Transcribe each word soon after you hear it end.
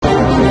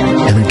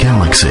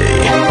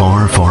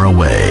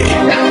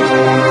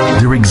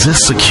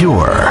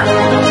secure.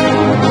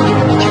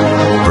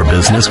 For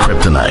business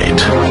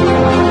kryptonite.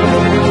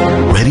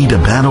 Ready to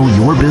battle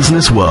your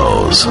business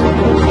woes?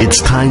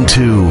 It's time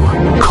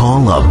to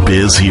call a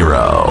biz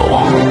hero.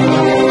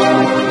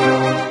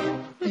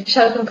 I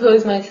shall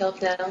compose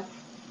myself now.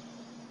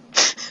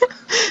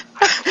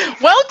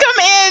 Welcome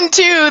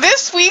into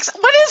this week's...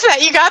 What is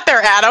that you got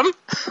there, Adam?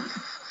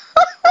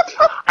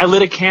 I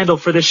lit a candle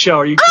for this show.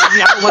 Are you kidding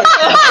me? I don't want to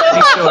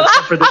show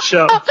except for this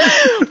show.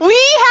 We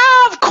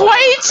have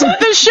quite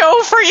the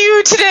show for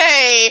you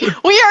today.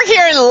 We are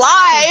here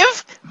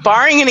live,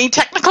 barring any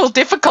technical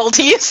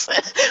difficulties,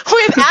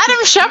 with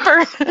Adam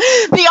Shepard,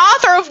 the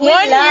author of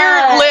One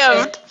Year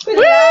Lived.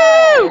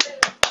 Woo!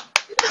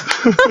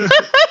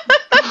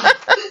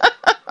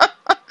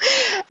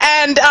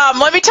 And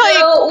let me tell you...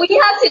 So we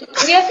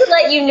have to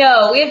let you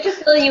know. We have to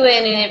fill you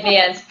in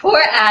advance.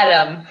 Poor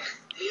Adam.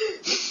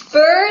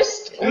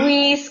 First,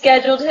 we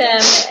scheduled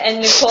him, and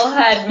Nicole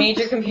had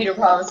major computer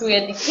problems, so we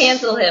had to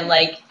cancel him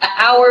like an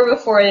hour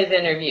before his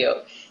interview.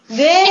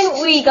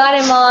 Then we got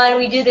him on.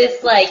 We did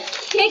this like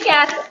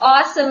kick-ass,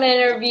 awesome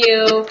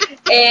interview,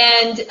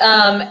 and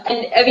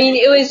I mean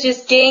it was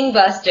just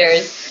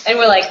gangbusters. And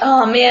we're like,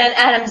 oh man,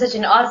 Adam's such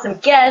an awesome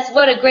guest.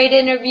 What a great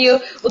interview.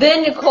 Well,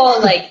 then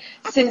Nicole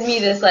sends me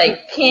this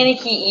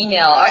panicky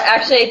email. Or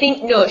actually, I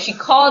think no, she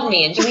called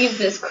me and she leaves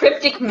this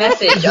cryptic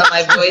message on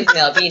my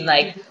voicemail, being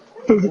like,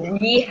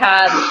 we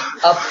have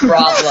a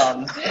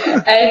problem.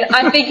 And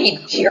I'm thinking,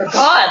 dear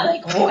God,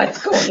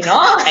 what's going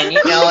on?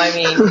 You know, I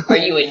mean, are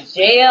you in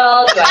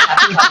jail? Do I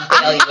have to come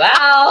bail you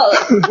out?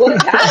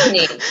 What's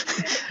happening?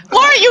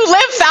 Laura, you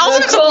live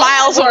thousands of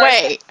miles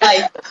away.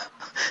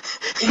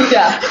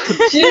 Yeah,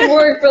 she did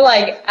work for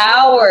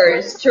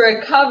hours to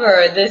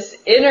recover this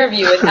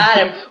interview with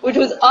Adam, which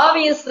was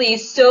obviously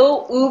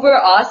so uber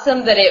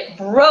awesome that it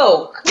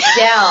broke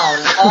down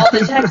all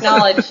the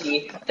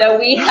technology that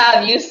we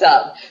have use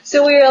of.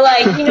 So we were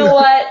like, you know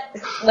what?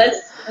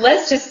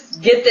 Let's just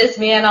get this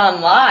man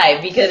on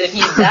live, because if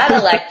he's that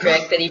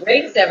electric that he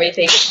breaks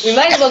everything, we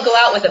might as well go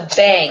out with a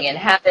bang and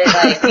have it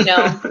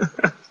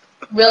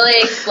really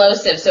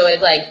explosive. So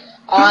it's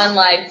on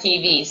live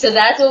TV. So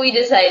that's what we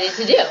decided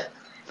to do.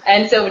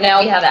 And so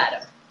now we have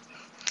Adam.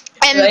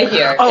 And right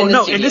here. Oh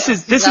no, and this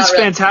is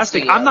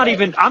fantastic. I'm not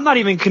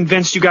even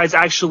convinced you guys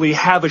actually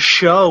have a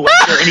show.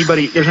 There's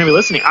anybody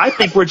listening. I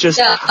think we're just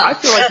I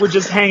feel like we're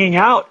just hanging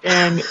out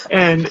and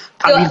I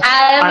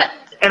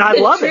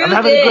love it. I'm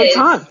having a great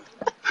time.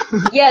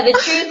 Yeah, the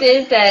truth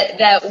is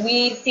that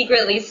we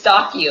secretly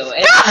stalk you,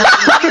 and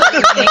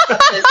make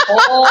up this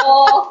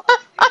whole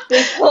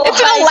it's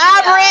an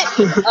elaborate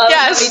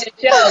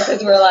show,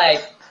 because we're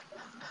like.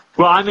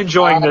 Well, I'm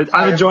enjoying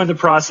the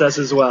process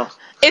as well.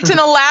 It's an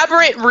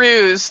elaborate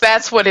ruse.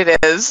 That's what it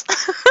is.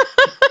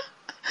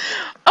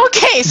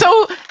 Okay,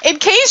 so in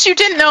case you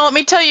didn't know, let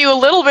me tell you a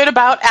little bit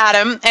about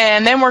Adam,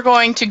 and then we're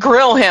going to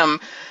grill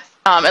him,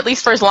 at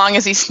least for as long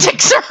as he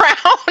sticks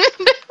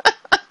around.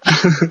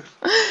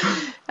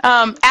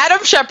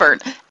 Adam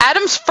Shepard.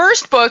 Adam's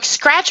first book,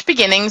 Scratch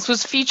Beginnings,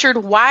 was featured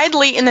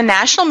widely in the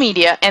national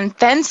media and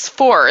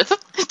thenceforth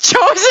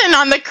chosen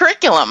on the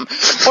curriculum,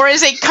 or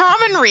is a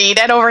common read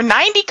at over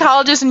 90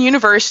 colleges and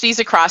universities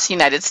across the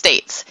United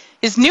States.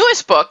 His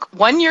newest book,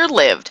 1 Year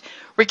Lived,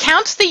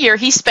 recounts the year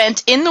he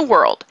spent in the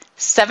world.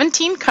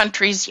 17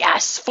 countries,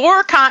 yes,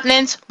 4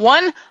 continents,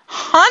 1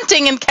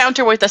 haunting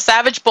encounter with a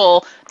savage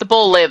bull. The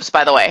bull lives,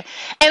 by the way.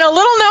 And a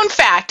little-known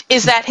fact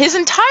is that his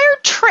entire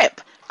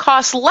trip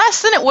cost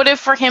less than it would have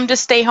for him to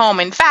stay home.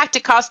 In fact,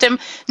 it cost him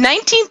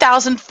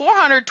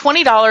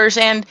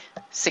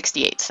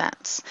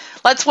 $19,420.68.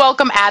 Let's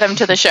welcome Adam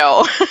to the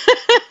show.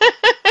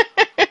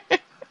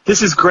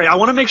 This is great. I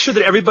want to make sure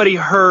that everybody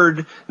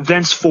heard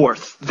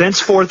thenceforth.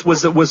 Thenceforth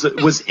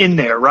was in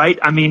there, right?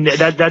 I mean,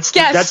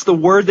 that's the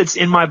word that's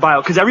in my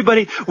bio. Because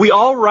we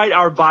all write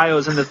our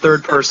bios in the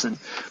third person,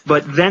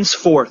 but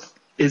thenceforth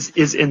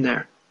is in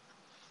there.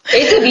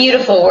 It's a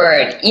beautiful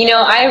word. You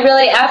know,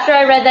 after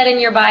I read that in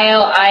your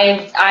bio,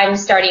 I'm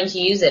starting to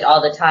use it all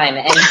the time,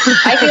 and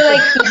I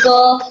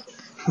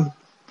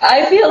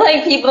feel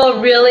like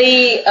people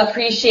really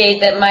appreciate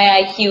that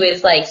my IQ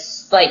is like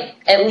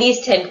at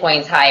least 10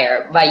 points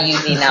higher by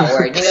using that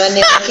word. You know, and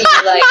they look at you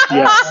like,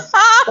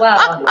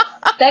 wow,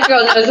 that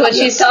girl knows what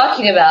she's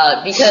talking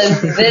about,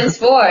 because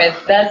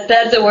thenceforth,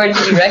 that's a word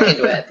to be reckoned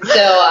with.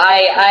 So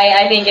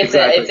I think it's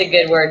a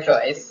good word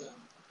choice.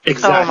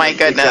 Exactly. Oh my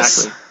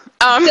goodness. Exactly.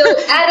 So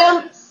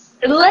Adam,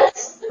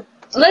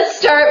 let's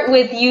start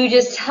with you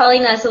just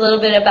telling us a little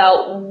bit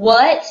about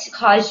what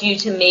caused you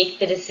to make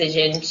the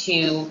decision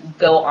to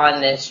go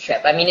on this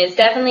trip. I mean, it's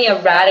definitely a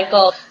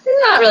radical,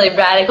 not really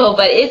radical,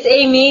 but it's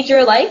a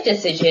major life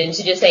decision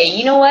to just say,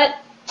 you know what,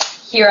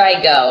 here I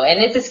go.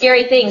 And it's a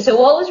scary thing. So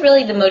what was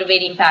really the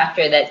motivating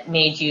factor that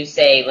made you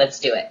say,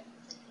 let's do it?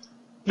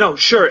 No,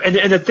 sure.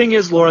 And the thing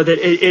is, Laura, that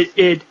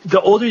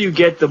the older you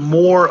get, the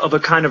more of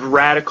a kind of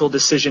radical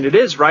decision it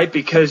is, right?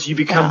 Because you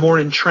become more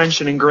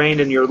entrenched and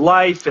ingrained in your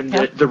life and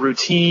the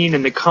routine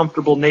and the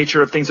comfortable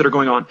nature of things that are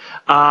going on.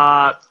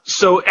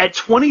 So at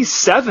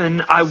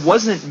 27, I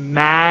wasn't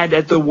mad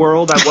at the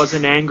world. I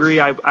wasn't angry.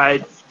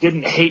 I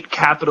didn't hate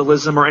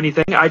capitalism or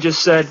anything. I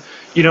just said,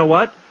 you know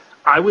what?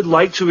 I would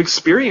like to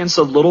experience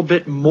a little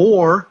bit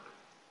more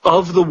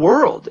of the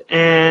world.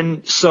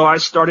 And so I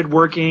started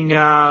working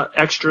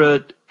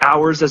extra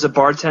hours as a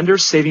bartender,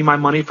 saving my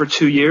money for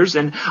 2 years.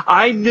 And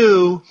I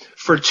knew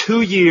for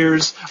 2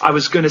 years I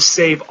was going to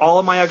save all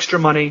of my extra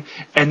money,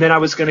 and then I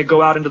was going to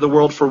go out into the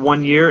world for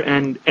 1 year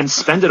and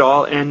spend it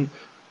all and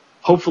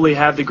hopefully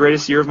have the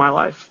greatest year of my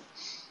life.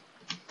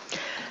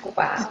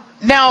 Wow.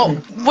 Now,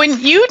 when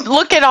you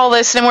look at all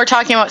this, and we're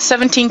talking about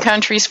 17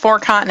 countries, 4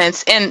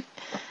 continents, and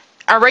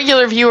our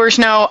regular viewers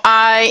know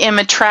I am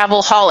a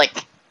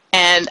travel-holic.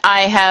 And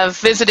I have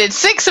visited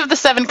 6 of the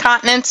 7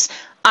 continents.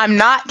 I'm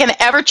not going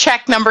to ever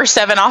check number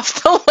 7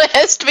 off the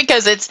list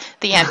because it's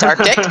the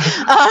Antarctic. But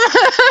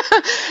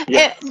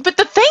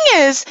the thing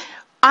is,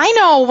 I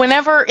know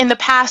whenever in the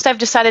past I've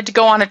decided to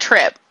go on a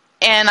trip,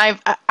 and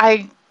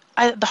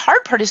the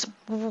hard part is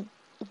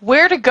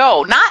where to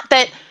go. Not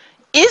that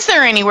is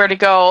there anywhere to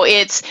go.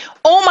 It's,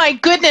 oh my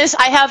goodness,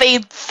 I have a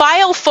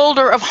file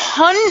folder of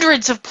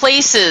hundreds of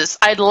places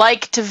I'd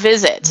like to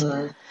visit.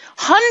 Mm-hmm.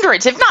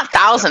 Hundreds, if not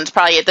thousands,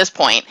 probably at this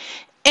point.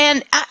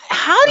 And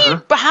how do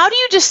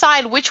you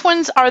decide which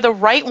ones are the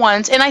right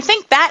ones? And I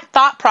think that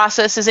thought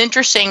process is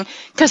interesting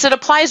because it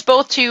applies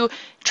both to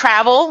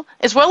travel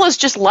as well as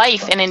just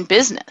life and in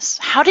business.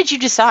 How did you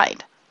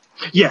decide?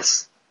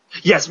 Yes.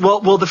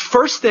 Well, the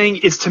first thing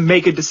is to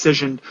make a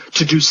decision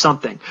to do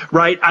something,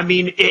 right? I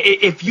mean,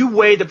 if you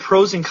weigh the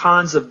pros and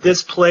cons of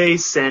this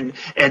place and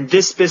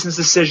this business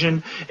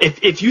decision,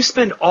 if you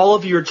spend all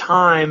of your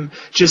time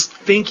just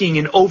thinking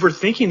and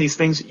overthinking these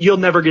things, you'll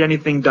never get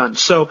anything done.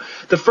 So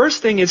the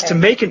first thing is to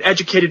make an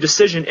educated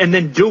decision and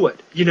then do it.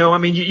 You know, I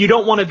mean, you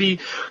don't want to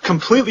be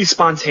completely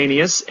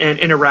spontaneous and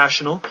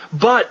irrational,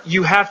 but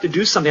you have to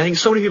do something. I think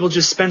so many people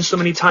just spend so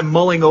many time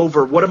mulling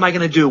over, what am I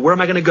going to do? Where am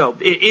I going to go?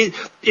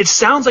 It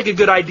sounds like a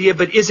good idea,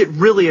 but is it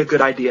really a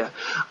good idea?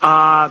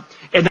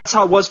 And that's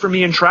how it was for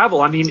me in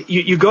travel. I mean,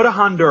 you go to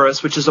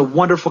Honduras, which is a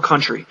wonderful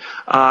country,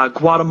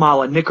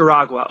 Guatemala,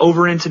 Nicaragua,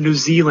 over into New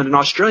Zealand and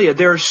Australia.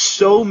 There are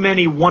so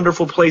many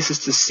wonderful places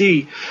to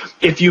see.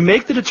 If you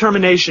make the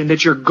determination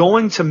that you're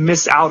going to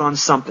miss out on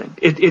something,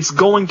 it's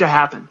going to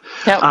happen.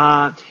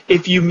 Yep.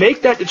 If you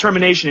make that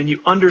determination and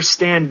you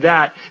understand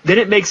that, then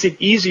it makes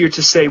it easier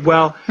to say,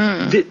 well,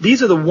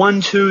 these are the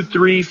 1, 2,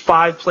 3,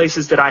 5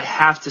 places that I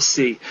have to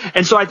see.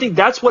 And so I think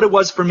that's what it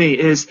was for me,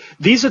 is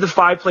these are the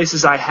 5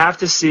 places I have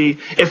to see.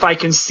 If I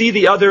can see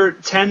the other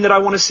 10 that I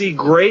want to see,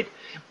 great.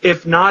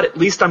 If not, at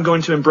least I'm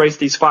going to embrace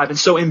these 5. And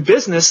so in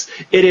business,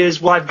 it is,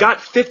 well, I've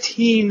got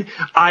 15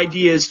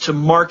 ideas to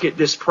market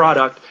this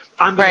product.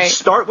 I'm going to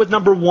start with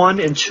number 1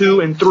 and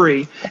 2 and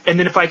 3. And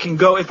then if I can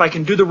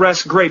do the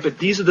rest, great. But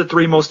these are the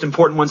 3 most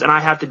important ones, and I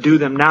have to do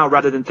them now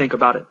rather than think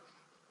about it.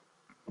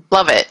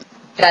 Love it.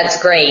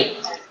 That's great.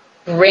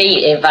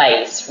 Great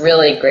advice.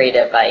 Really great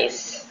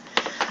advice.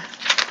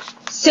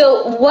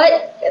 So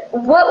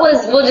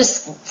we'll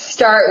just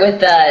start with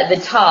the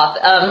top.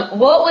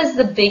 What was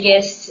the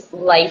biggest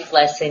life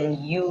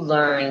lesson you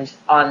learned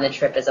on the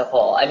trip as a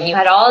whole? I mean, you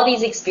had all of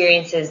these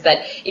experiences, but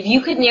if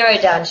you could narrow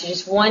it down to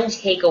just one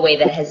takeaway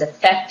that has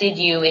affected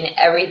you in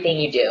everything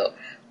you do,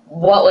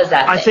 what was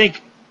that thing?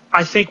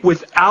 I think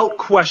without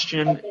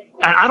question, and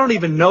I don't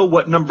even know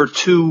what number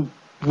 2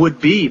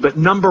 would be, but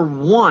number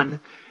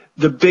 1,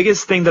 the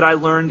biggest thing that I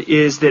learned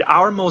is that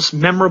our most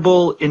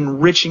memorable,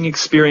 enriching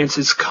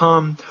experiences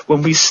come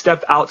when we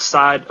step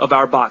outside of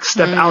our box,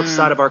 step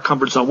outside of our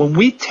comfort zone. When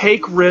we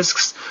take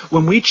risks,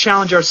 when we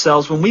challenge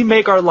ourselves, when we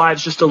make our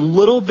lives just a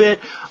little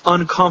bit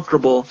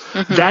uncomfortable,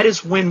 that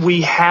is when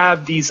we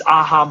have these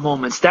aha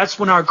moments. That's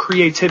when our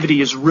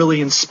creativity is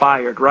really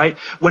inspired, right?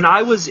 When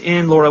I was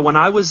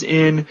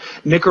in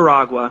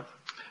Nicaragua,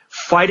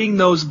 fighting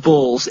those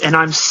bulls, and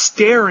I'm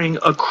staring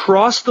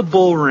across the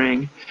bull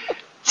ring,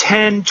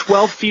 10,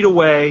 12 feet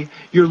away,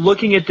 you're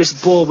looking at this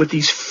bull with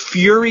these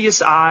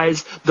furious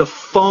eyes. The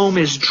foam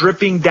is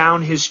dripping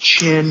down his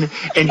chin,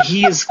 and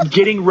he is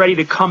getting ready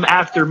to come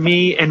after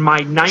me and my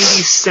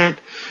 90-cent,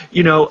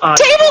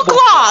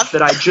 tablecloth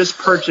that I just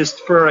purchased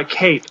for a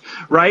cape,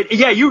 right?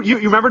 Yeah, you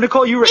remember,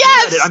 Nicole? You read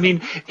it. I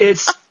mean,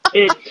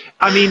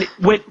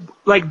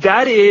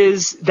 that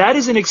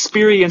is an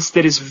experience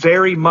that is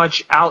very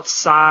much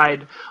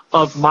outside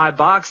of my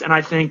box, and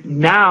I think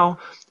now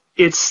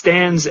it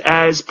stands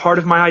as part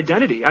of my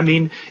identity. I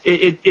mean,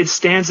 it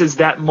stands as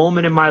that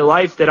moment in my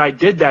life that I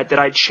did that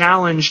I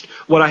challenged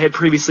what I had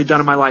previously done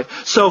in my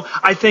life. So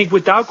I think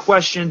without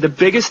question, the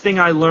biggest thing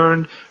I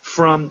learned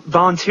from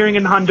volunteering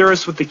in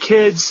Honduras with the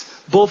kids,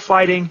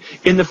 bullfighting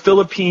in the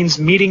Philippines,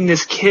 meeting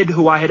this kid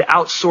who I had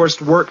outsourced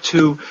work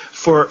to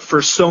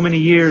for so many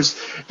years,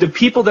 the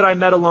people that I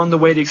met along the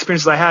way, the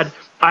experiences I had,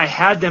 I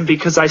had them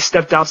because I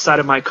stepped outside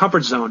of my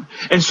comfort zone.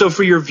 And so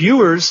for your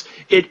viewers,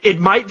 it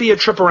might be a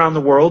trip around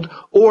the world,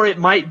 or it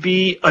might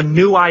be a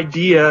new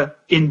idea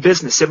in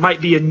business. It might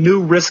be a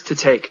new risk to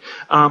take,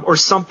 or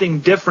something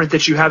different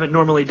that you haven't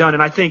normally done.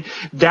 And I think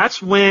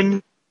that's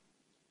when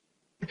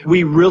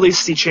we really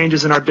see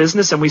changes in our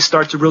business and we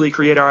start to really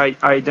create our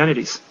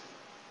identities.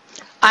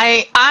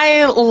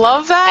 I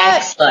love that.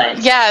 Excellent.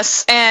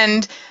 Yes,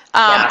 and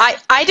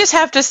I just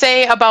have to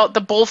say about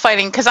the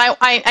bullfighting, because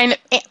I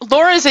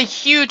Laura's a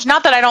huge,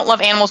 not that I don't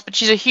love animals, but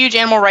she's a huge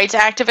animal rights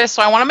activist,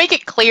 so I want to make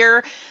it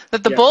clear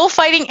that the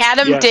bullfighting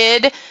Adam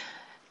did,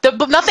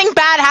 nothing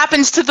bad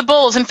happens to the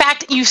bulls. In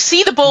fact, you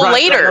see the bull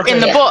later in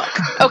the book,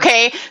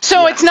 okay?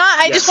 So it's not,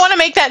 I just want to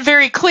make that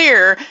very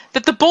clear,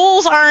 that the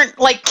bulls aren't,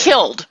 like,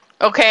 killed.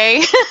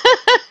 Okay.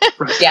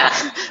 Yeah.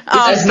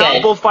 This is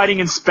not bullfighting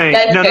in Spain.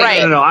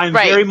 No. I'm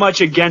very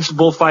much against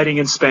bullfighting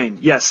in Spain.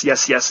 Yes.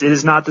 It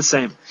is not the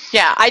same.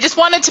 Yeah, I just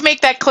wanted to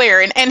make that clear.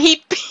 And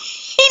he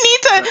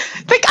needs to.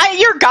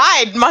 Your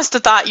guide must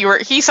have thought you were.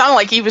 He sounded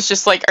like he was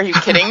just like, "Are you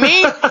kidding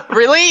me?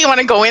 Really? You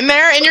want to go in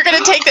there and you're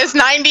going to take this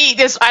I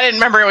didn't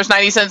remember it was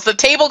 90 cents. The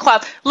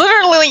tablecloth.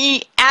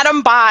 Literally,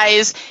 Adam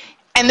buys,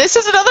 and this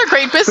is another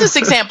great business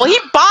example.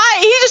 He's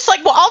just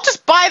like, well, I'll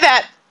just buy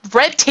that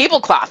red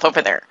tablecloth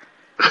over there.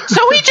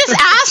 So he just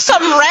asked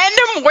some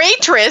random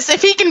waitress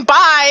if he can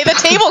buy the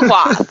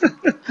tablecloth.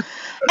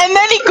 And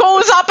then he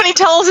goes up and he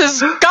tells his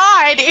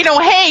guide,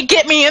 hey,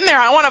 get me in there.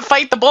 I want to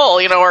fight the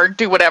bull, or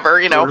do whatever,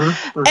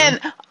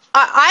 And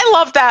I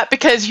love that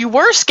because you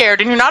were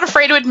scared and you're not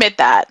afraid to admit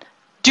that.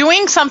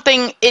 Doing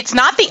something, it's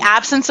not the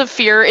absence of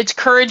fear, it's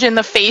courage in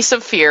the face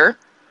of fear.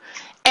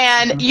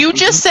 And you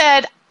just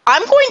said,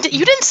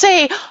 you didn't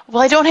say,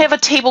 well, I don't have a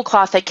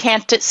tablecloth, I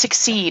can't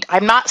succeed.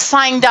 I'm not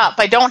signed up,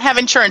 I don't have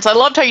insurance. I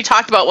loved how you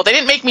talked about, well, they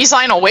didn't make me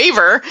sign a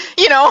waiver,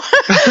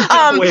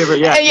 Waiver,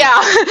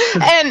 yeah.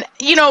 And,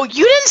 you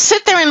didn't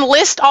sit there and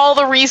list all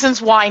the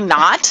reasons why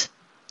not.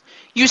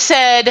 You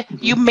said,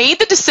 you made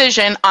the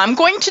decision, I'm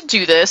going to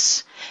do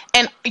this,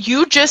 and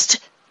you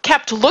just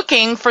kept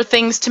looking for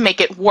things to make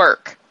it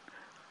work.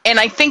 And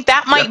I think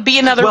that might be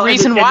another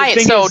reason why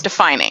it's so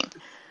defining.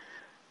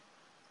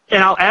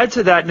 And I'll add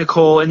to that,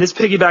 Nicole, and this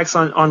piggybacks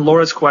on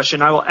Laura's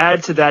question, I will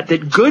add to that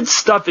good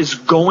stuff is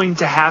going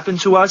to happen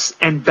to us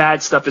and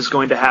bad stuff is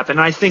going to happen.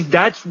 And I think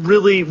that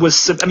really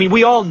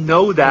we all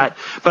know that,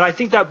 but I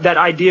think that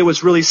idea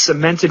was really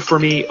cemented for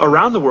me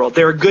around the world.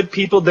 There are good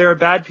people, there are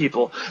bad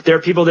people. There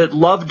are people that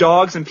love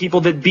dogs and people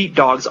that beat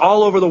dogs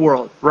all over the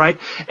world, right?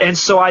 And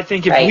so I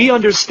think if we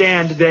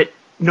understand that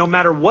no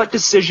matter what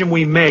decision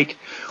we make,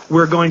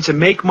 we're going to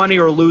make money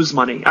or lose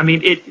money.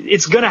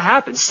 It's going to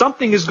happen.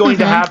 Something is going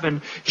to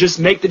happen. Just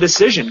make the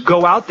decision.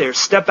 Go out there.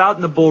 Step out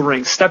in the bull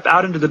ring. Step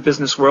out into the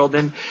business world.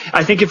 And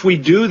I think if we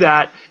do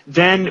that,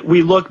 then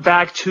we look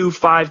back 2,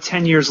 5,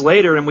 10 years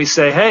later and we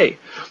say, hey,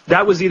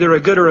 that was either a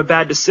good or a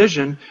bad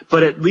decision,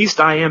 but at least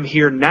I am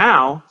here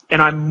now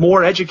and I'm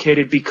more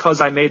educated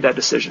because I made that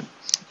decision.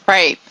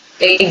 Right.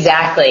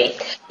 Exactly.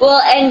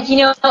 Well, and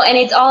and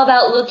it's all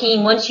about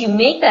looking, once you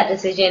make that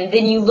decision,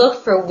 then you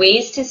look for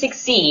ways to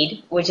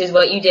succeed, which is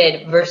what you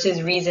did,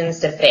 versus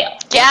reasons to fail.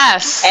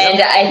 Yes.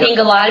 And I think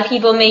a lot of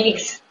people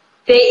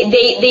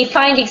they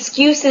find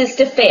excuses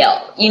to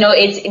fail.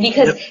 It's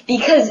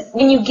because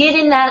when you get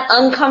in that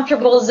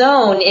uncomfortable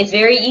zone, it's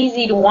very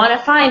easy to want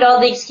to find all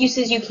the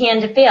excuses you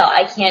can to fail.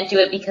 I can't do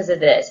it because of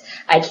this.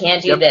 I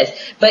can't do this.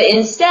 But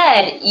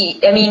instead,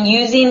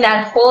 using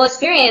that whole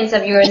experience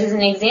of yours as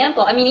an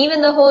example,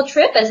 even the whole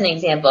trip as an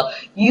example,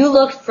 you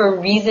looked for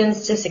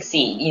reasons to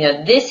succeed.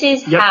 This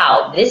is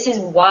how. This is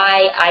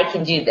why I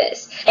can do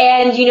this.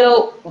 And,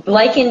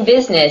 like in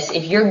business,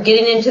 if you're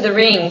getting into the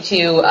ring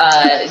to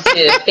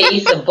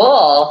face a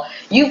bull,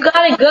 you've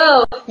got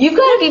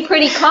to be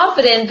pretty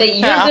confident that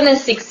you're going to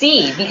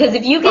succeed. Because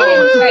if you get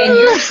in there and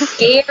you're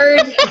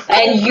scared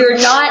and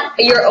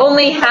you're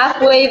only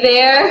halfway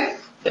there,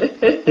 then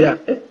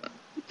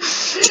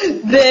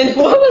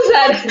what was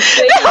that?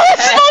 That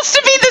was supposed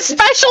to be the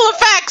special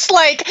effects,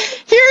 like,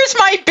 here's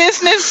my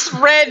business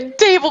red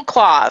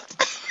tablecloth.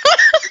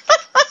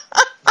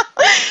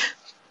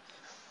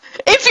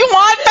 If you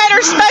want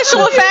better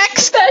special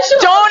effects,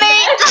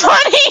 donate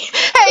money.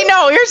 Hey,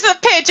 no, here's the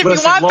pitch. If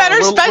you want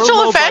better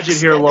special effects,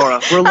 budget here,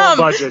 Laura. We're low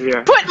budget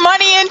here. Put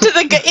money into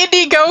the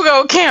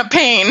Indiegogo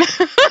campaign.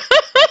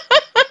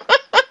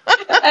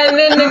 And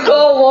then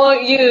Nicole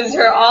won't use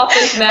her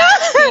Office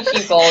Max Peachy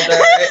folder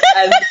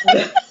as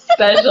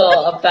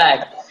special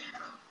effect.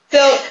 So,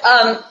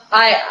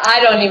 I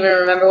don't even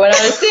remember what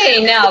I was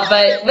saying now,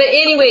 but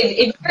anyways,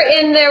 if you're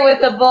in there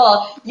with the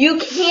bull, you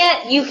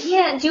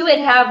can't do it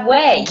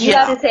halfway. You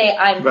have to say,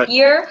 I'm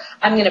here,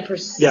 I'm going to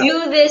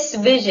pursue this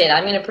vision,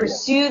 I'm going to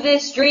pursue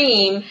this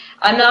dream,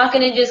 I'm not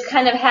going to just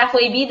kind of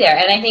halfway be there.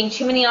 And I think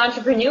too many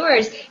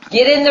entrepreneurs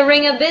get in the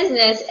ring of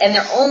business and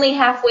they're only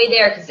halfway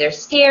there because they're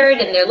scared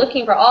and they're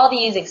looking for all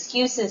these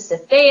excuses to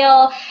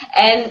fail,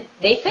 and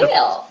they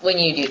fail when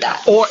you do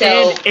that.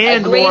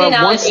 And a great Laura,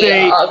 analogy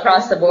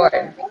across the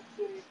board.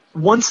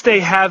 Once they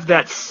have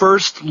that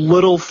first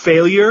little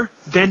failure,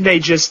 then they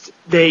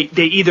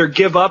either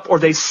give up or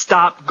they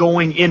stop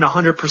going in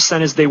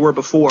 100% as they were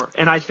before.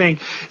 And I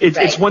think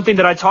it's one thing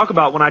that I talk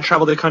about when I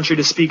travel the country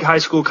to speak high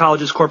school,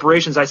 colleges,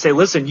 corporations. I say,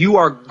 listen, you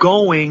are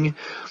going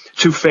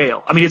to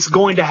fail. I mean, it's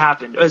going to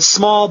happen.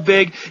 Small,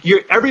 big,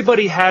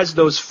 everybody has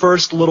those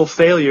first little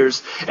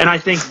failures. And I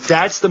think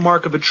that's the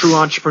mark of a true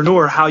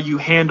entrepreneur, how you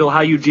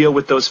deal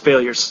with those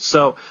failures.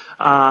 So,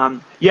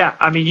 yeah,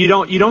 I mean, you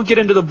don't get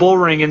into the bull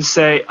ring and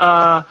say,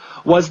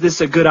 was this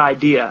a good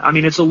idea? I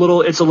mean, it's a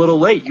little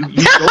late. You go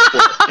for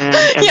it.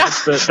 And yeah.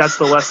 that's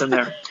the lesson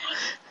there.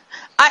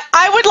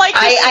 I would like to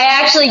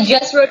I actually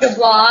just wrote a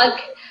blog,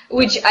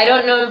 which I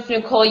don't know if,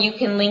 Nicole, you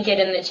can link it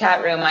in the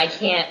chat room. I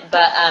can't,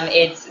 but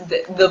it's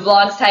the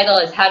blog's title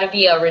is How to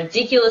Be a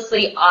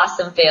Ridiculously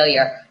Awesome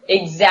Failure.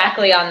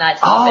 Exactly on that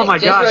topic. Oh my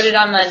gosh. Just wrote it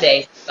on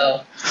Monday.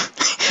 So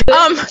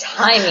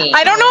timing.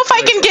 I don't know if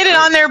I can get it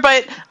on there,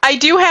 but I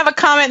do have a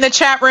comment in the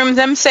chat room,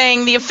 them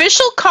saying the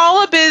official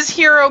Call a Biz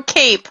Hero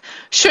cape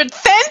should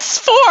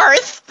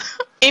thenceforth,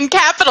 in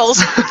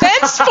capitals,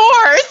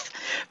 thenceforth,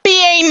 be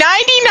a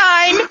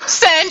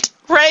 99-cent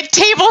red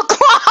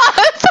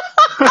tablecloth.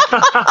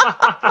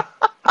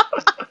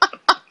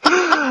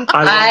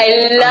 I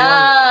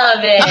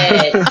love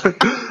it.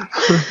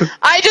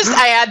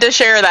 I had to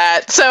share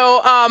that.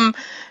 So,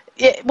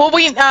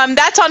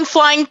 that's on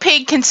Flying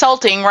Pig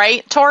Consulting,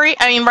 right, Tori?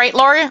 I mean, right,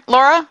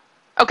 Laura?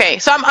 Okay,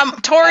 so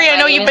I'm Tori. I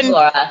know you've been.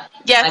 Laura.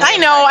 Yes, I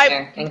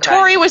know.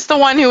 Tori was the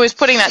one who was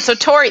putting that. So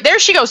Tori, there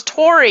she goes.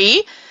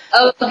 Tori.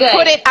 Oh, good.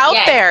 Put it out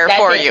there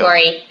for you.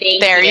 Tori.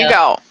 Thank you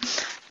go.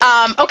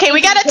 Okay,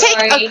 we got to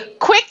take a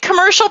quick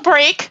commercial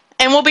break,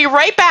 and we'll be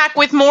right back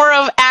with more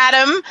of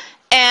Adam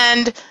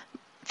and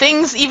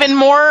things even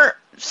more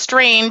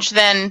strange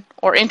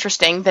or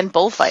interesting than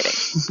bullfighting.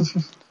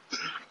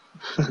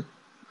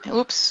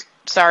 Oops,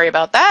 sorry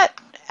about that.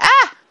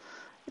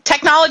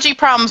 Technology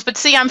problems, but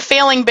see, I'm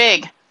failing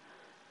big.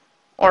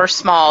 Or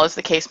small, as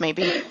the case may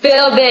be.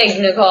 Fail big,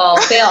 Nicole.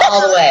 Fail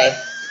all the way.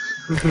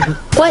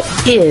 What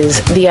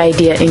is the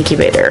Idea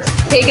Incubator?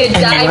 Take a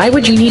dive. And why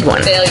would you need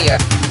one? Failure.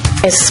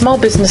 As small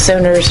business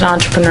owners and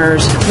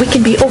entrepreneurs, we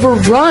can be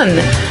overrun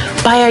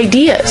by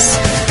ideas.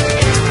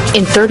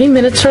 In 30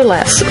 minutes or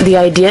less, the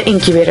Idea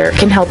Incubator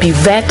can help you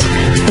vet,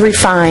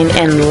 refine,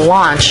 and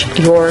launch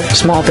your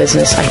small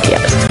business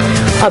ideas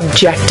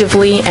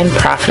objectively and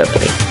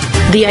profitably.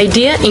 The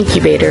Idea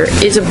Incubator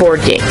is a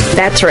board game.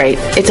 That's right.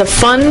 It's a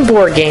fun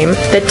board game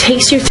that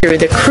takes you through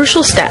the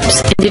crucial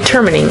steps in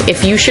determining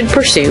if you should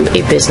pursue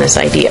a business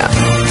idea.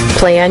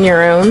 Play on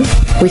your own,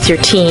 with your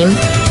team,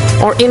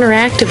 or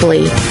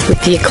interactively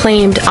with the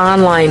acclaimed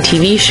online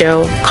TV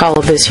show Call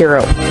a Biz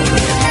Hero.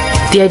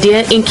 The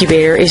Idea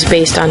Incubator is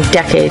based on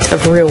decades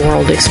of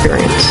real-world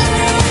experience.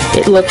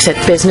 It looks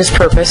at business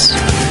purpose,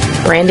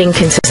 branding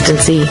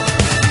consistency,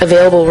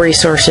 available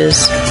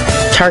resources,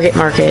 target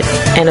market,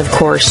 and of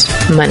course,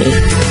 money.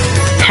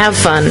 Have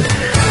fun,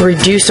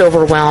 reduce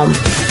overwhelm,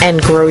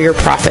 and grow your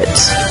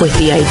profits with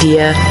the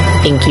Idea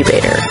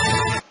Incubator.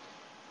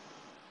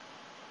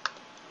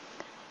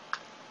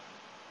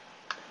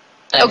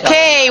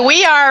 Okay,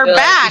 we are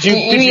back.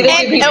 We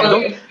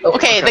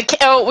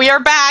are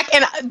back,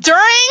 and during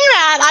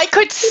that, I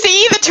could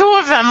see the two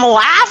of them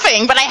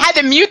laughing, but I had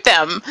to mute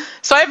them,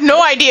 so I have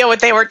no idea what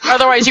they were.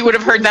 Otherwise, you would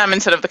have heard them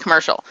instead of the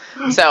commercial.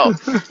 So,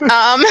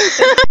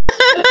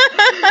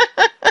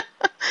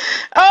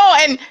 oh,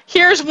 and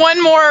here's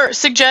one more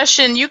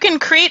suggestion: you can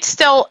create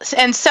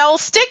and sell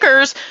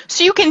stickers,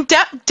 so you can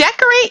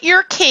decorate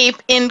your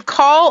cape in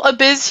Call a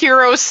Biz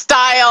Hero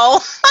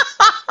style.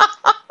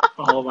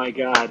 Oh my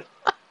God.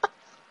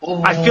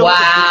 I feel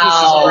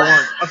like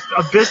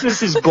a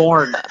business is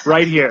born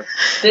right here.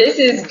 This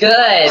is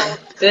good.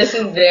 This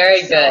is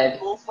very good.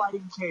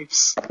 Bullfighting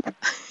capes.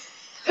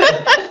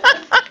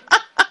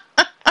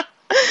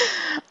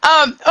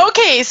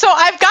 Okay, so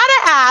I've got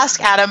to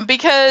ask, Adam,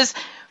 because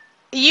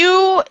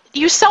you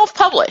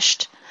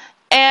self-published,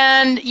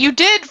 and you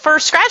did, for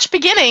Scratch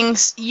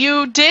Beginnings,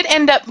 you did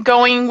end up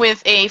going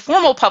with a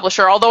formal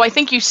publisher, although I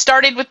think you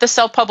started with the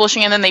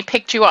self-publishing and then they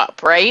picked you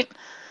up, right?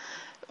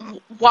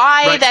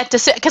 Why that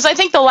decision? Because I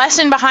think the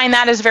lesson behind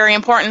that is very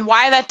important.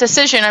 Why that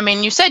decision? I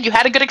mean, you said you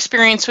had a good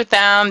experience with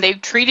them. They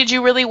treated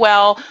you really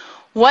well.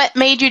 What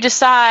made you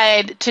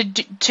decide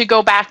to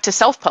go back to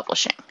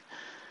self-publishing?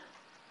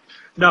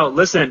 No,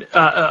 listen,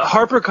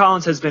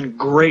 HarperCollins has been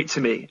great to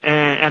me,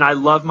 and I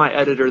love my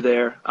editor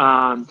there.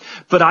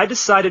 But I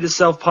decided to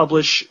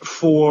self-publish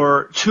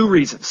for two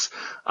reasons.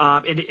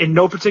 In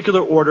no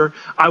particular order.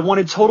 I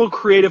wanted total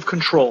creative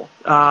control.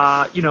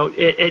 I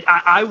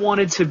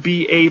wanted to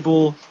be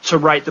able to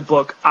write the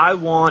book. I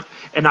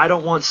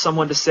don't want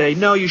someone to say,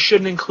 no, you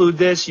shouldn't include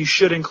this, you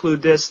should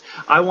include this.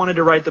 I wanted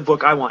to write the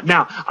book I want.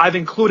 Now, I've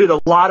included a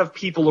lot of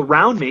people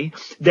around me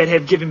that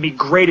have given me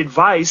great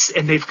advice,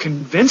 and they've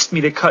convinced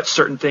me to cut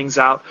certain things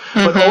out.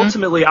 Mm-hmm. But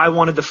ultimately, I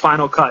wanted the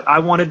final cut. I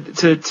wanted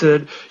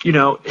to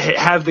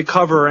have the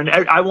cover, and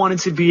I wanted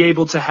to be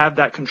able to have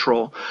that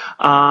control.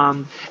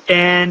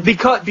 And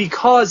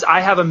because I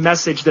have a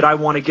message that I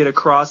want to get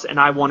across, and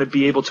I want to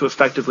be able to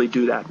effectively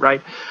do that,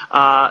 right?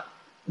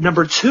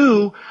 Number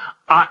two,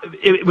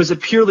 it was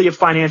purely a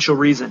financial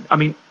reason. I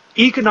mean,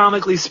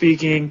 economically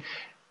speaking,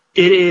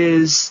 it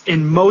is,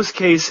 in most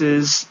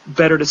cases,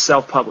 better to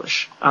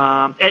self-publish,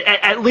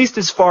 at least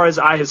as far as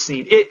I have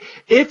seen.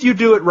 If you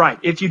do it right,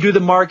 if you do the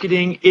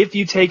marketing, if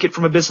you take it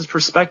from a business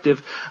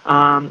perspective,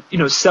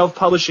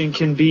 self-publishing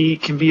can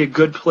be a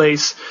good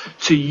place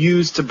to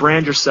use to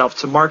brand yourself,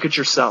 to market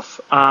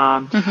yourself.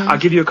 I'll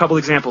give you a couple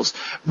examples.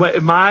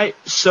 My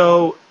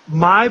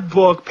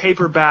book,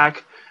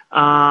 paperback,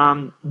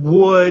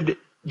 would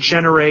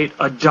generate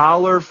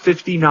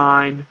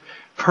 $1.59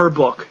 per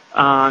book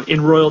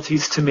in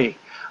royalties to me.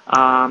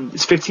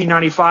 It's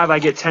 $15.95. I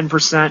get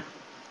 10%.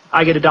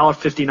 I get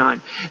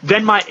 $1.59.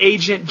 Then my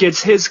agent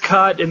gets his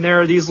cut, and there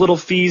are these little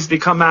fees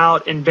that come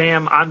out, and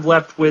bam, I'm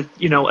left with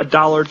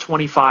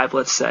 $1.25,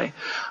 let's say.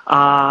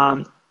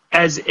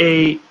 As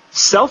a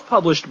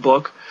self-published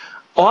book,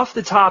 off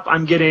the top,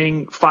 I'm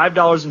getting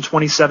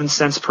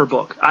 $5.27 per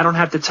book. I don't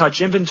have to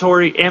touch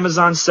inventory.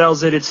 Amazon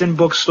sells it. It's in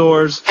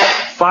bookstores.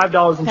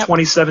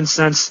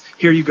 $5.27.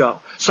 Here you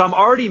go. So I'm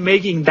already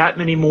making that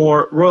many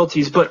more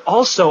royalties, but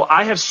also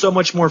I have so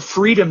much more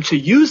freedom to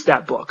use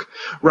that book,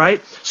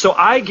 right? So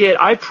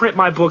I print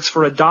my books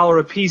for $1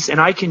 a piece, and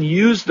I can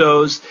use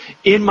those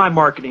in my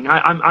marketing.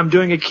 I'm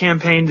doing a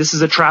campaign. This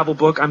is a travel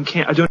book. I'm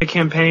doing a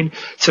campaign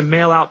to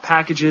mail out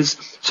packages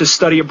to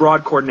study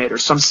abroad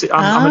coordinators. So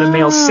I'm going to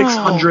mail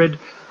 600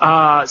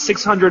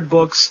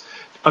 books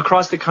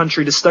across the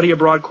country to study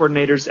abroad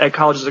coordinators at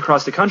colleges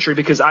across the country,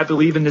 because I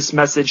believe in this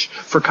message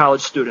for college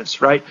students,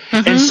 right?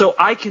 And so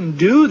I can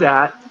do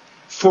that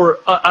for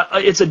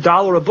it's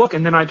 $1 a book,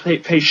 and then I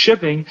pay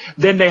shipping.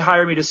 Then they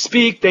hire me to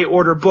speak. They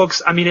order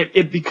books. I mean,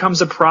 it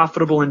becomes a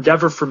profitable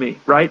endeavor for me,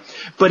 right?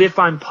 But if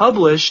I'm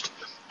published,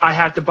 I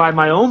have to buy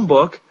my own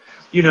book,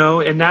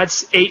 and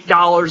that's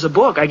 $8 a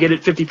book. I get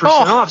it 50%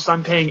 off, so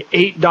I'm paying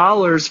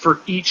 $8 for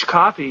each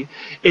copy.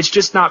 It's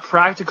just not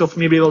practical for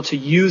me to be able to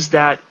use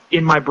that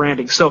in my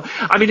branding. So,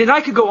 I mean, and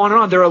I could go on and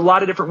on. There are a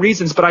lot of different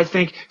reasons, but I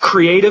think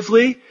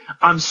creatively,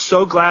 I'm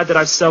so glad that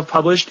I've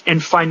self-published,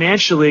 and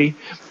financially,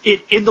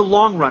 in the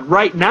long run.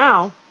 Right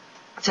now,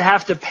 to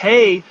have to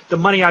pay the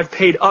money I've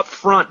paid up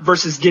front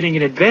versus getting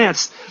in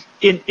advance,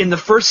 in the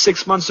first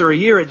 6 months or a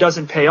year, it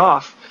doesn't pay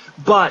off.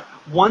 But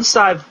once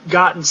I've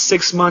gotten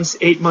 6 months,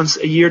 8 months,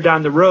 a year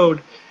down the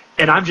road,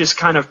 and I'm just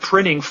kind of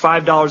printing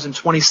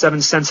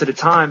 $5.27 at a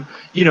time,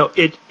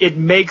 it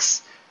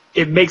makes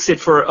it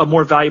for a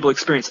more valuable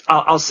experience.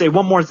 I'll say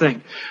one more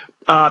thing,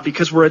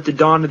 because we're at the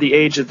dawn of the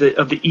age of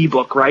the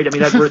ebook, right? I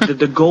mean, we're at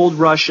the gold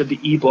rush of the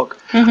ebook.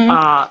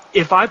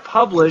 If I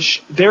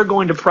publish, they're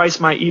going to price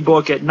my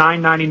ebook at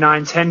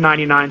 $9.99,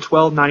 $10.99,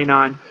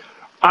 $12.99.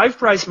 I've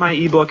priced my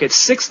ebook at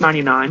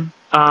 $6.99.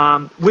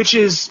 Which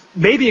is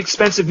maybe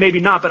expensive, maybe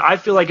not, but I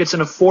feel like it's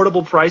an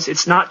affordable price.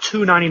 It's not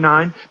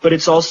 $2.99, but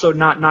it's also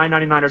not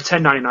 $9.99 or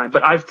 $10.99.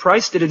 But I've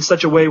priced it in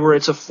such a way where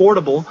it's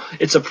affordable,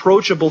 it's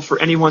approachable for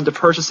anyone to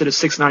purchase it at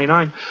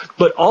 $6.99.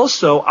 But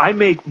also, I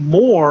make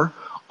more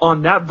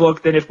on that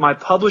book than if my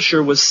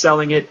publisher was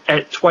selling it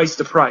at twice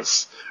the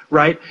price.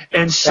 Right?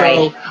 And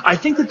so I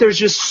think that there's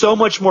just so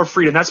much more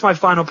freedom. That's my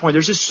final point.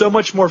 There's just so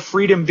much more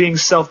freedom being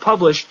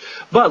self-published.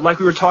 But like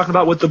we were talking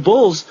about with the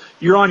Bulls,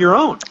 you're on your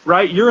own,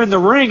 right? You're in the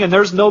ring and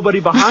there's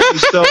nobody behind you.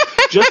 So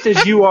just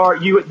as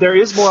there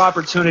is more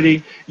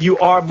opportunity, you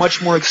are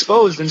much more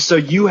exposed. And so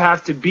you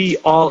have to be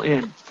all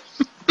in.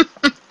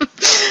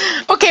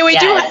 Okay, we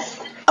do.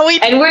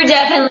 And we're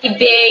definitely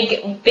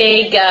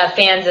big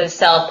fans of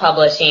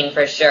self-publishing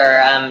for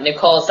sure.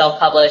 Nicole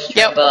self-published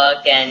her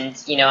book, and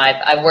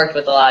I've worked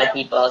with a lot of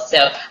people.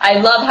 So I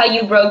love how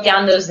you broke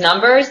down those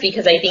numbers,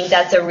 because I think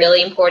that's a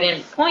really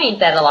important point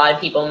that a lot of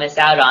people miss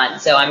out on.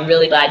 So I'm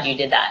really glad you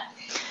did that.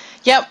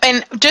 Yep,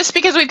 and just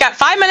because we've got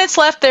 5 minutes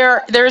left,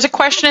 there's a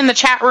question in the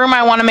chat room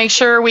I want to make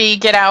sure we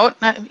get out.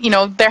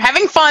 They're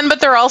having fun, but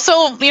they're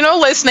also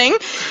listening.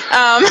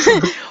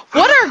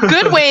 What are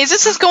good ways?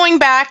 This is going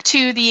back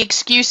to the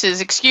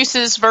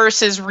excuses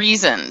versus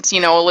reasons,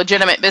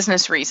 legitimate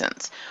business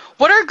reasons.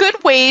 What are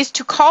good ways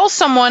to call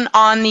someone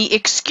on the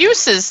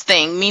excuses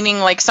thing, meaning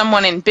like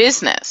someone in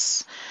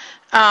business?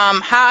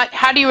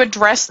 How do you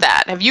address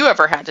that? Have you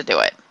ever had to do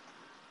it?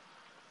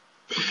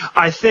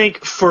 I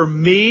think for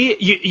me,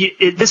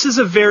 this is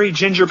a very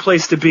ginger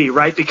place to be,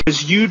 right?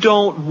 Because you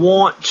don't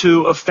want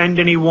to offend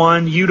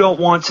anyone. You don't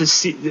want to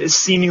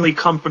seemingly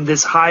come from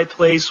this high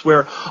place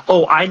where,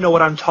 I know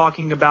what I'm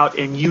talking about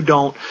and you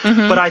don't.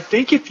 But I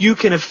think if you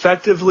can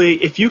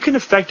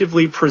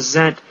effectively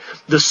present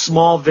the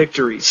small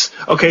victories.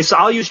 Okay, so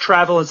I'll use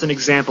travel as an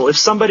example. If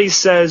somebody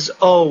says,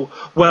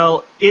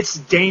 it's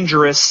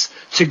dangerous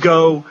to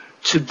go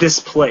to this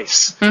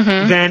place,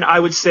 then I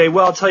would say,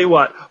 I'll tell you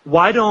what,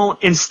 why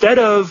don't, instead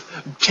of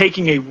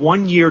taking a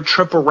 1-year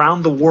trip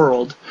around the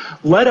world,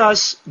 let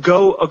us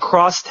go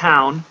across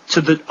town to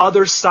the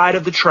other side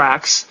of the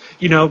tracks,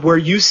 where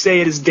you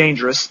say it is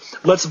dangerous.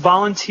 Let's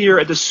volunteer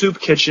at the soup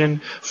kitchen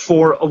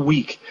for a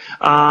week.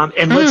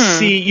 And let's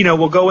see,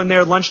 we'll go in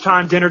there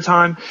lunchtime, dinner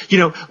time,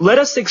 let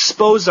us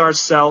expose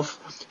ourselves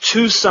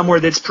to somewhere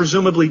that's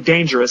presumably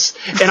dangerous.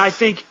 And I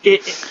think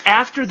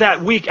after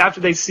that week,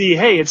 after they see,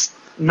 hey, it's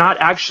not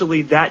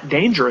actually that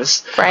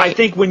dangerous. Right. I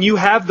think when you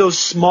have those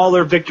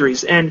smaller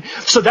victories, and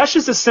so that's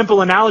just a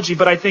simple analogy,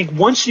 but I think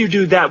once you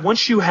do that,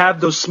 once you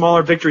have those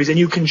smaller victories and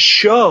you can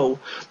show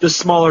the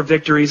smaller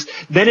victories,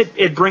 then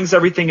it brings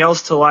everything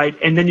else to light,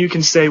 and then you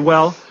can say,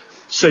 well,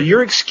 so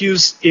your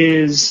excuse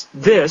is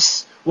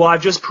this. Well,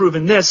 I've just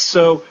proven this,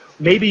 so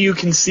maybe you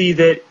can see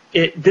that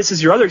this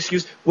is your other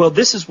excuse. Well,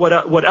 this is what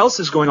else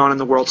is going on in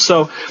the world.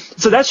 So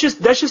that's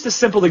just a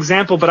simple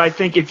example. But I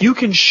think if you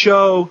can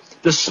show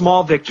the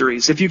small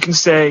victories, if you can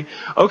say,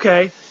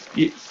 okay,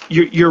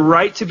 you're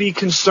right to be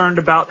concerned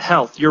about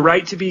health. You're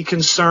right to be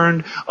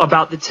concerned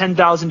about the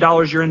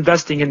 $10,000 you're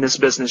investing in this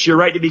business. You're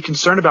right to be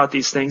concerned about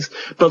these things.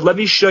 But let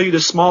me show you the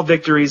small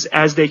victories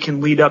as they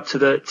can lead up to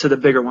the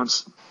bigger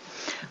ones.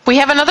 We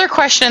have another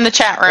question in the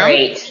chat room.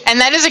 Great.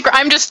 And that is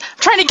I'm just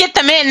trying to get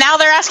them in. Now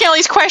they're asking all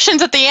these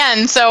questions at the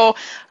end. So,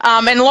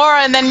 and Laura,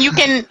 and then you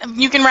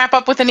can wrap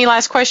up with any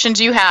last questions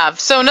you have.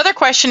 So another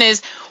question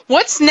is,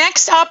 what's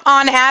next up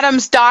on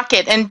Adam's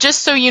docket? And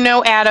just so you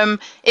know, Adam,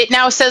 it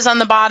now says on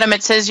the bottom,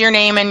 it says your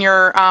name and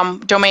your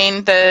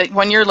domain, the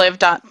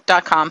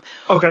oneyearlive.com.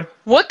 Okay.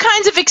 What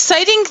kinds of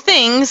exciting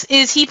things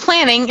is he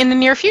planning in the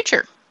near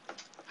future?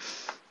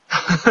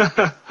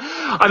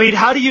 I mean,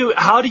 how do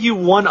you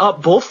one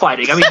up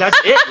bullfighting? I mean, that's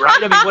it,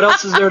 right? I mean, what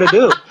else is there to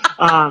do?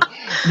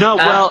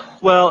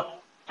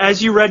 Well,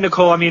 as you read,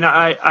 Nicole, I mean,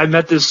 I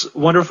met this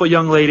wonderful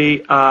young lady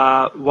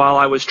while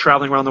I was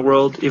traveling around the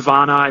world,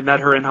 Ivana. I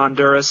met her in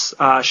Honduras.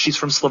 She's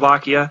from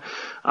Slovakia.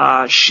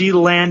 She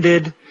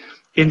landed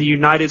in the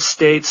United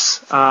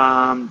States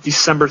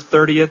December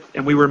 30th,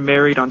 and we were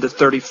married on the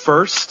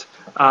 31st.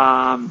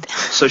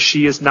 So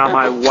she is now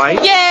my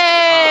wife. Yay!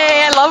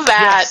 I love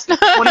that. Yes,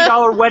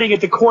 $20 wedding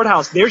at the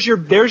courthouse. There's your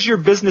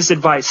business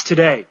advice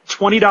today.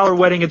 $20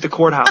 wedding at the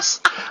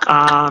courthouse.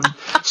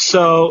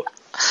 So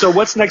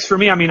what's next for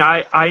me? I mean,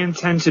 I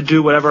intend to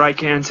do whatever I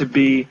can to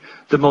be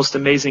the most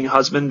amazing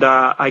husband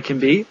I can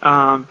be.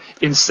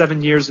 In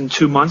 7 years and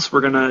 2 months,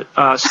 we're going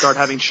to start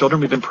having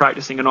children. We've been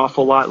practicing an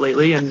awful lot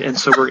lately, and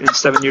so we're in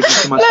 7 years and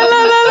 2 months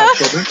having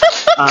children.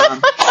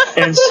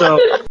 And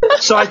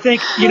so I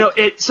think,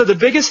 so the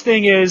biggest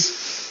thing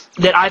is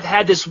that I've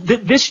had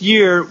this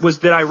year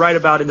that I write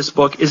about in this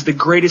book is the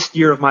greatest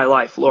year of my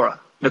life,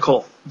 Laura,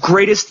 Nicole.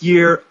 Greatest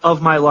year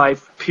of my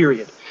life,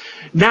 period.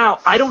 Now,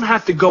 I don't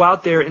have to go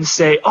out there and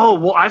say, oh,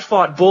 well, I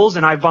fought bulls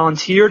and I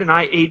volunteered and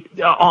I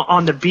ate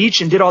on the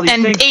beach and did all these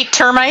things. And ate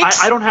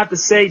termites? I don't have to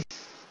say,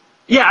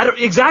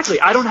 exactly.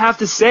 I don't have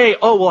to say,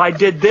 oh, well, I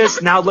did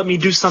this. Now let me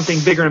do something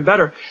bigger and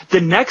better.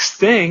 The next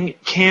thing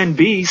can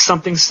be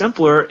something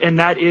simpler, and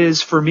that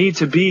is for me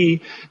to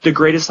be the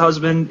greatest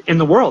husband in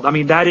the world. I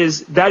mean, that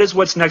is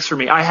what's next for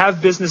me. I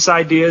have business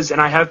ideas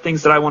and I have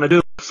things that I want to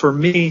do. For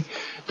me,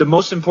 the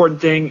most important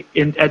thing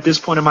at this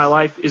point in my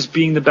life is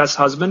being the best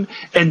husband,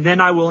 and then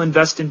I will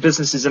invest in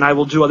businesses and I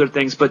will do other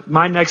things. But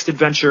my next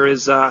adventure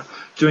is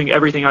doing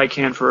everything I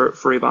can for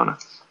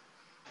Ivana.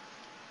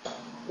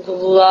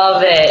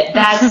 Love it.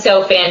 That's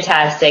so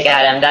fantastic,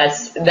 Adam.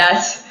 That's.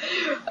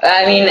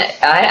 I mean,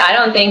 I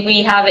don't think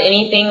we have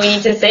anything we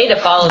need to say to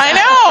follow.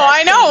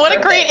 I know. What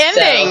a great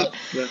ending.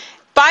 So, yeah.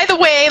 By the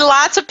way,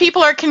 lots of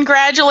people are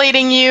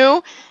congratulating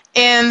you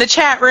in the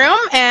chat room,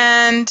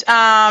 and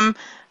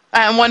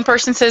one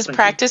person says,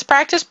 practice,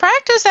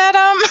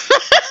 Adam.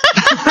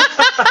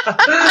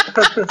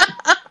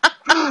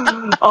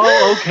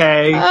 Oh,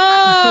 okay.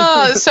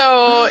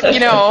 So,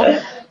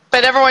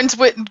 but everyone's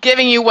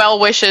giving you well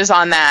wishes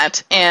on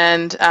that,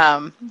 and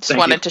just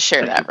wanted to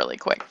share that really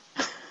quick.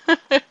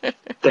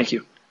 Thank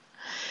you.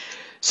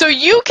 So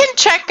you can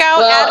check out.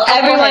 Well,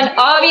 everyone,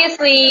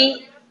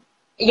 obviously.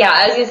 Yeah,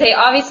 I was going to say,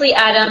 obviously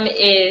Adam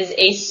is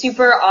a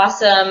super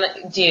awesome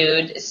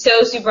dude,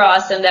 so super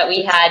awesome that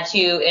we had to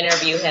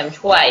interview him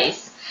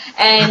twice.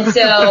 And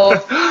so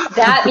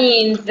that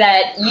means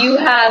that you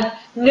have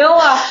no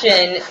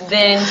option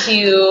than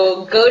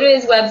to go to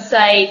his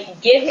website,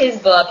 get his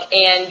book,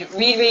 and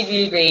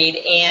read,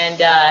 and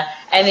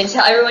then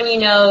tell everyone you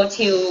know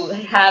to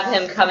have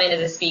him come in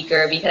as a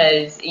speaker,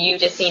 because you've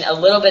just seen a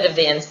little bit of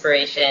the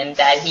inspiration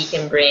that he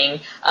can bring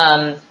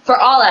for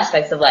all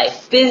aspects of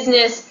life,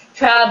 business,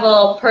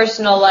 travel,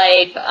 personal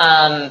life.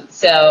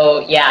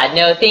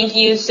 Thank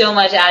you so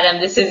much, Adam.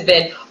 This has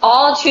been,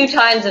 all 2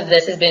 times of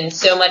this has been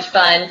so much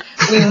fun.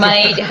 We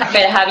might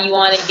have you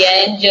on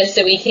again just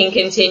so we can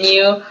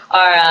continue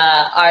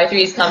our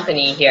Three's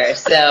Company here.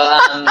 So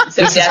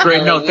this is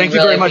great. No, thank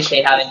you very much.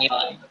 Appreciate having you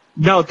on.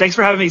 No, thanks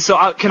for having me.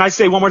 So can I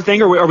say one more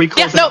thing, or are we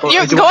closing?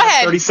 Yeah, go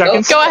ahead. 30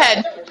 seconds? Go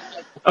ahead.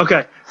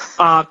 Okay.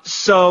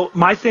 So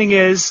my thing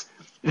is,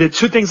 the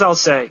 2 things I'll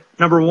say.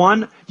 Number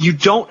 1, you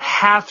don't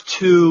have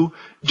to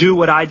do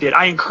what I did.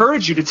 I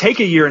encourage you to take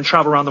a year and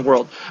travel around the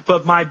world.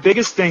 But my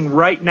biggest thing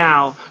right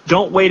now,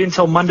 don't wait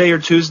until Monday or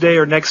Tuesday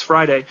or next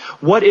Friday.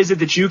 What is it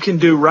that you can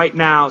do right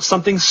now,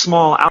 something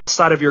small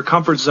outside of your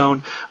comfort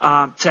zone,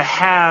 to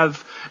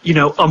have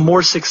a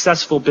more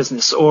successful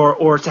business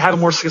or to have a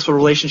more successful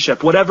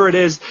relationship, whatever it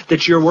is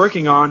that you're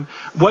working on,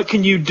 what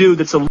can you do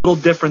that's a little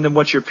different than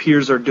what your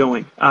peers are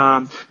doing?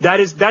 I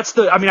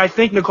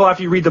think, Nicole,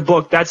 after you read the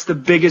book, that's the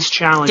biggest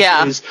challenge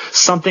is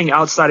something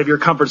outside of your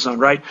comfort zone,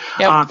 right?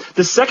 Yep.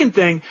 The second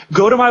thing,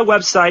 go to my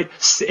website.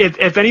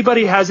 If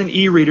anybody has an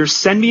e-reader,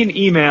 send me an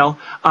email,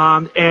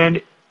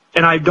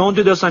 and I don't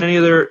do this on any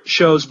other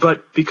shows,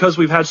 but because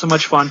we've had so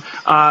much fun,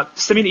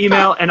 send me an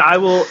email and I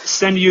will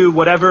send you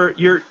whatever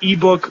your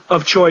ebook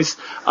of choice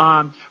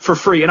for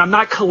free. And I'm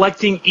not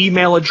collecting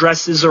email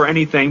addresses or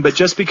anything, but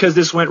just because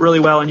this went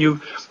really well and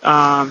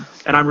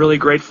and I'm really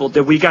grateful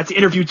that we got to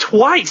interview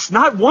twice,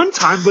 not one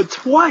time, but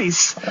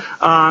twice.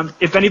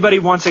 If anybody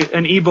wants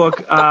an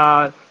ebook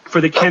for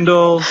the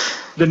Kindle,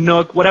 the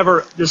Nook,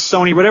 whatever, the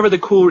Sony, whatever the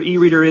cool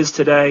e-reader is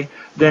today,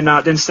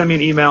 then send me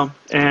an email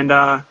and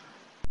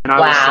I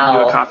will send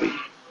you a copy.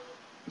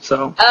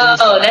 So.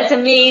 Oh, that's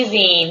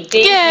amazing!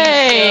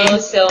 Thank you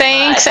so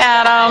Thanks, much.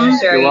 Adam. I'm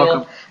sure You're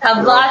welcome. Have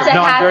You're lots welcome.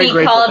 of happy I'm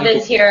very Call of grateful.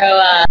 Biz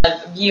Hero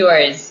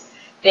viewers.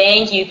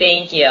 Thank you.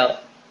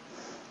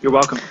 You're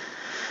welcome.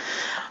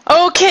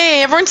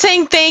 Okay, everyone's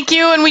saying thank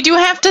you, and we do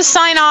have to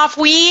sign off.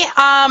 We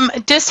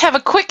just have a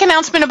quick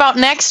announcement about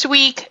next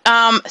week.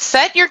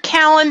 Set your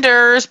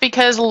calendars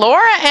because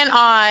Laura and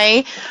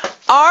I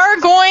are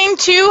going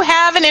to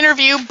have an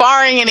interview,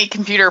 barring any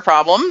computer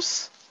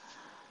problems,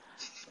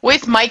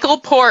 with Michael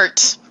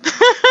Port,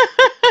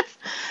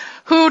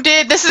 who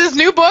did, this is his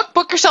new book,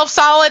 Book Yourself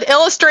Solid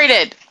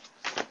Illustrated.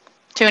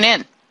 Tune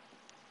in.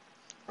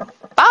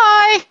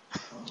 Bye.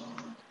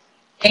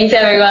 Thanks,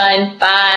 everyone. Bye.